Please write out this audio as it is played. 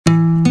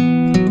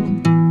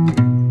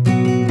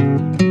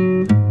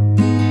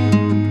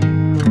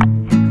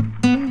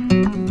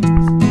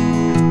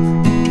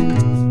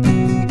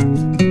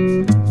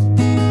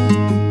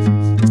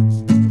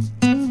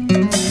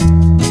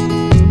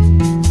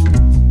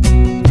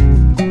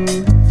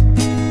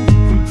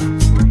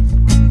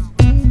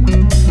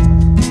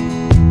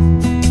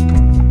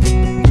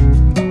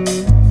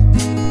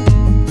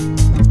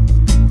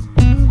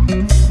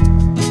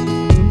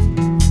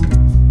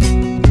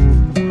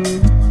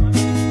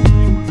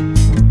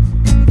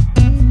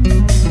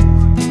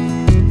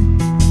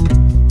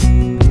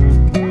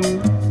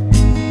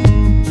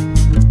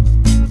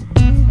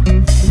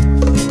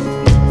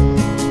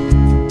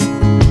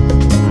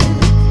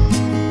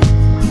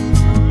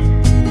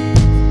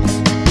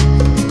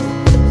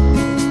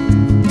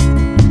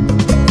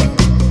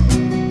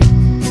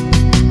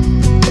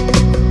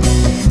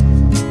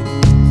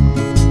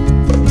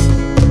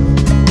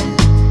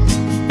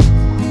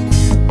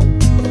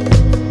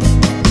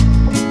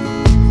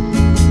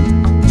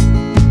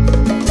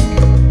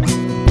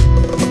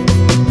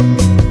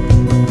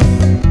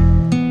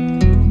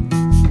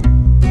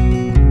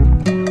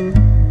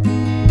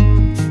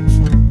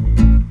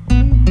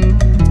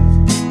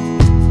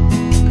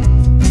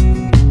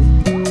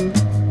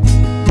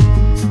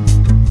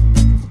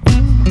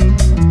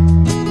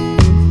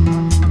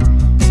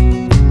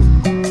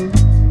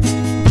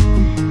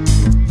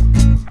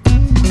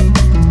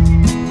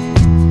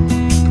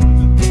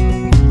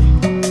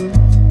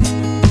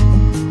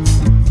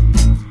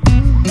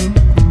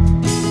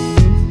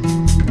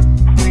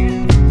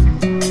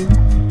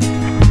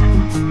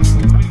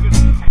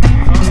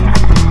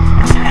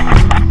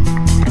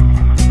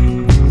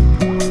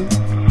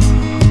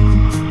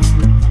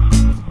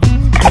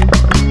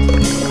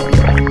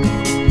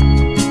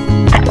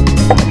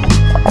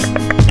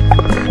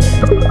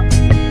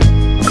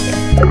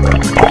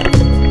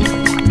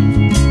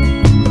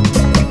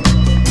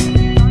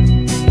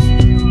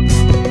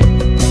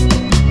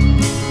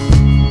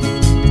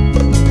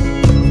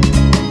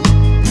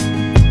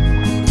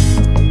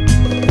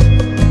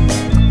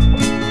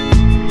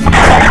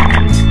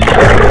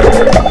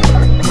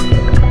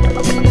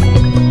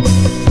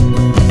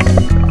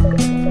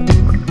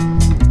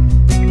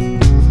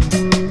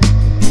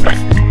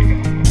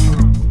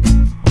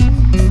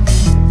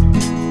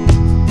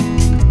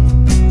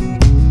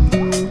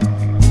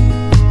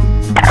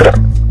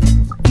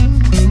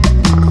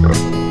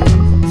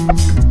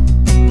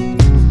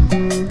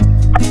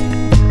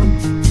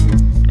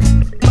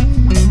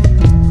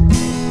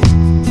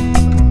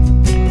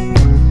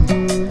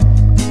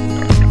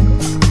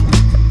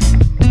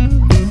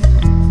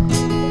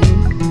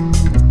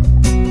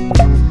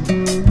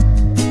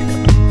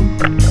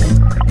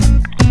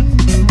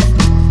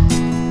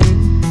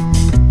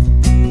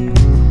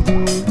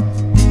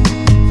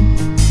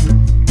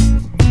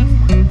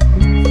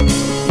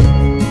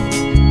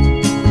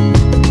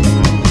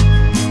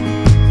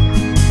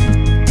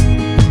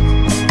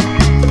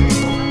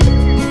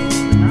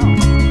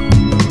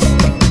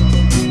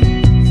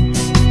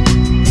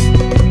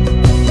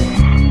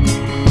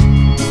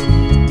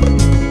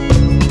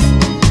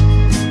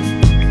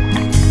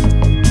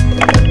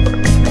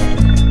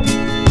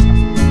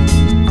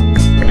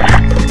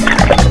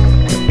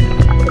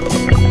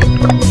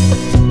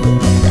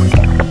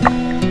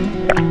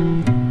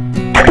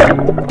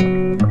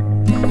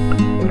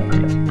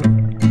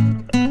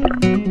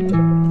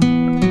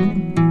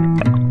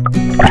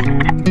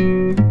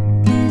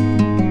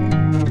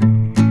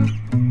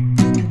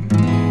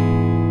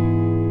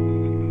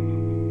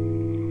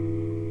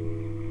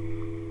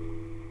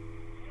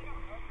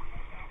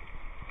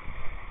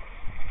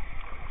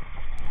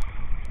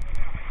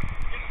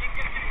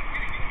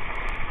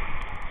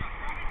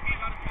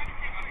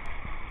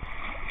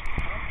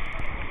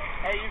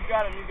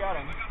him, you got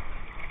him.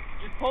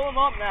 Just pull him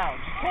up now.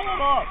 Just pull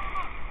him up.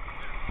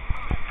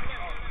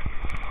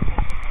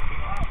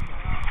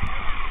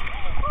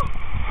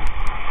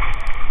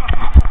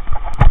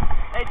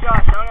 Hey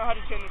Josh, I don't know how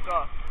to turn this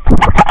off.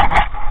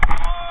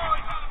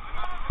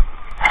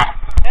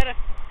 Hit it.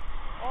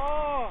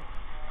 Oh!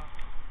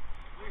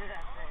 Look at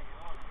that thing.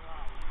 Oh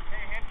god.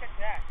 Hey, hand check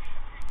that.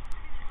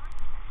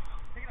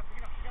 Pick it up,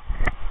 pick it up, pick it up.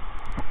 Pick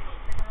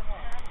it up.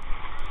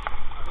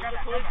 Grab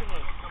that, grab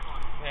that.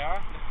 They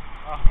are?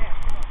 Oh. Yeah,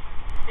 pick it up.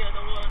 Yeah,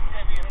 the wood is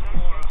heavy and the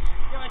water.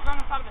 Yeah, it's on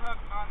the top of the hook,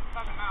 on the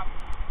top of the mouth.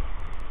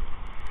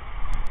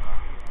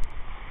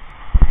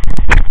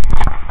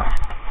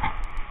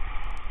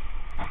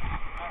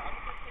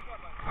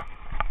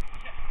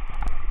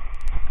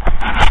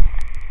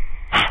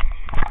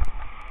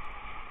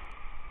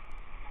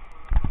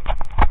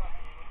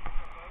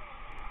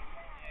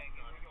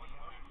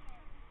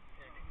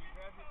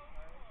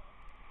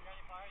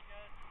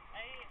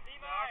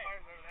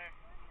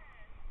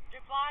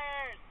 Get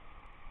pliers!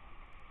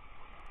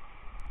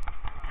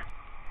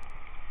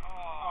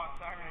 Oh,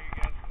 sorry, you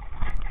guys.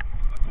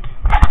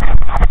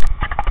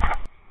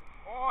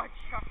 Oh,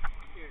 chuck.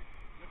 Here,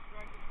 let's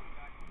try this one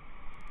back.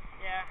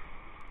 Yeah.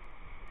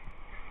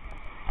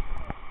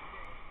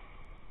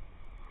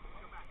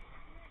 Go back.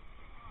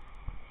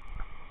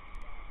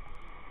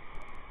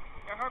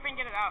 You're hoping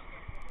get it out.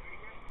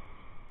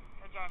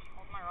 Hey, Josh,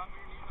 hold my run.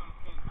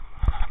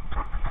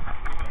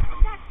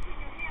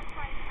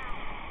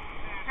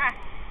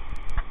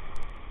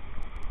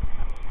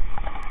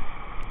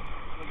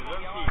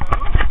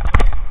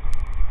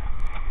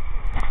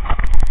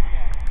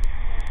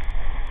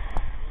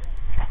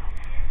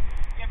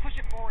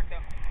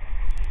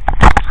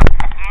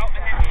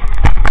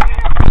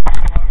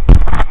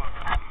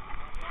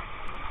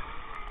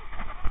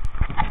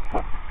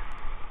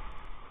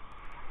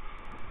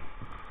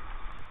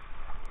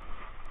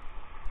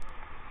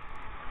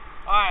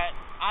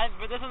 Alright,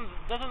 but this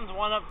one's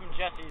one up from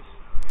Jesse's.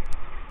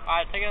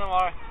 Alright, take it in the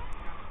water.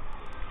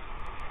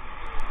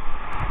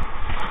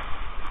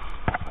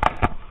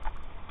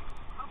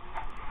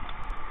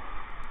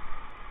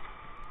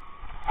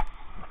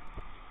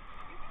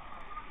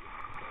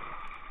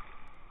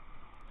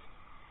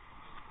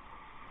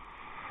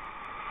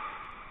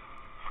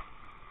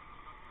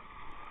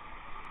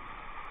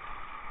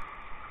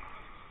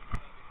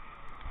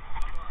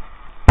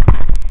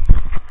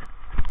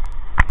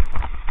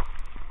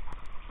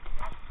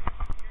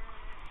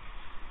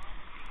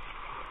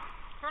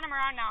 Turn him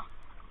around now.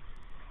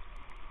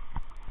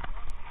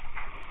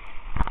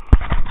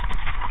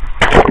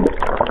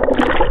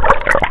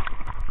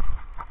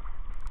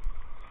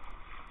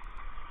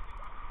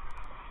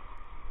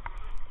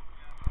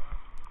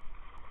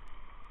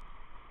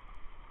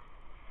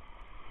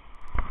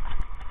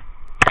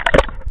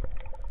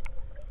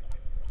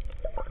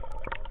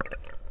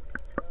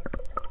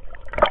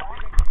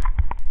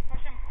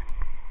 Push him.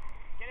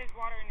 Get his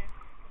water in his...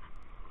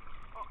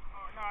 Oh,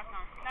 no, that's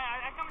not.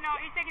 No,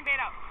 he's taking bait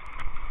out.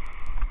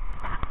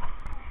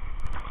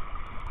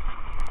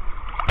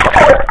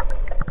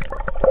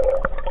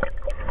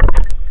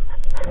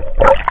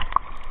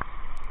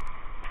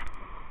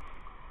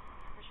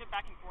 Push it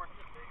back and forth.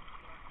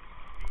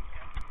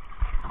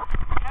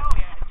 Hell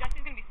yeah,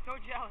 Jesse's gonna be so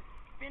jealous.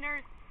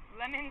 Spinners,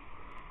 lemons.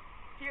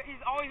 He's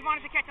always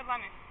wanted to catch a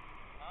lemon.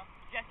 Huh?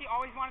 Jesse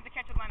always wanted to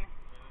catch a lemon.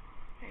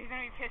 So he's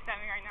gonna be pissed at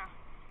me right now.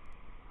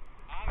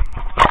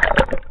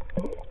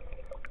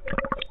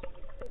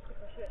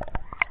 Shit.